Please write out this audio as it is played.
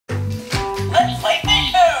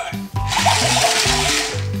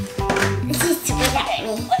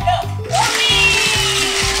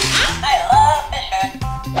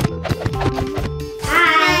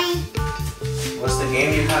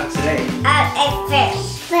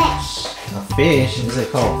Fish. A fish? Is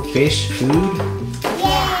it called fish food?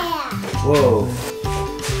 Yeah. Whoa.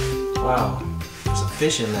 Wow. There's a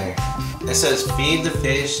fish in there. It says feed the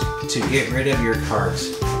fish to get rid of your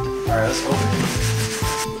cards. Alright, let's open it.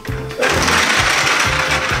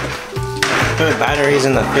 Put batteries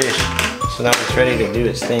in the fish so now it's ready to do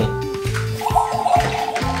its thing.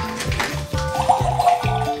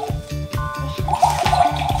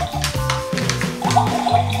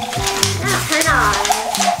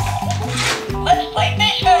 Let's play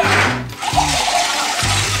fish food.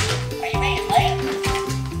 Are you ready to play?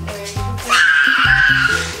 Ready,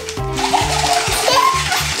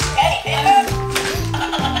 fish food?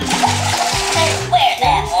 Where's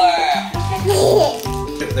that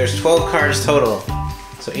worm? There's 12 cards total.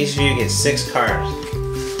 So each of you gets 6 cards.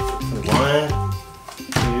 1,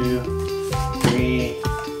 2, 3,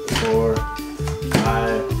 4,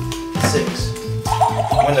 5, 6.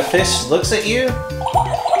 When the fish looks at you,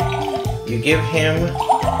 you give him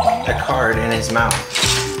a card in his mouth.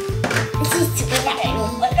 This is good at me.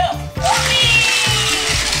 Let's go.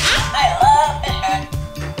 I love fish food.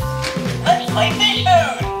 Let's play fish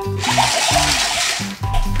food.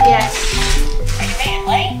 Yes. Are you ready to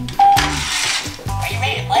play? Are you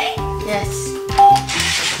ready to play? Yes.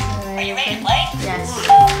 Are you ready to play? Yes.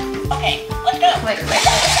 Okay, let's go. Wait.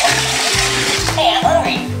 Hey, I'm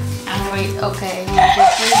hungry. Wait, okay.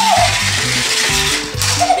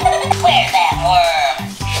 Where's that worm?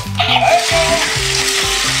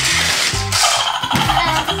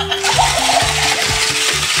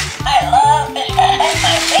 I love fish food. That's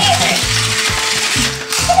my favorite.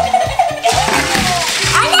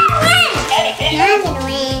 I'm gonna win. Daddy fish I'm food. gonna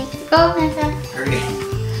win. Go, Nessa. Hurry.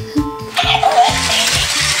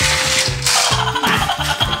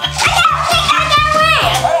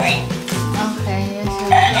 I'm hungry. Okay, yes.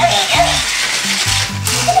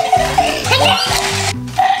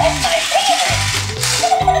 That's my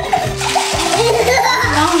favorite.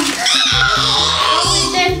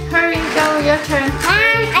 Then hurry, go, your turn.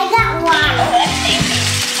 I got Oh, one. that's tasty.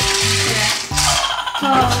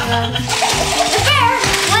 Oh, God.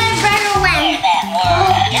 One better win. Where's that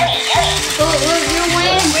worm? Yummy, yummy. Oh,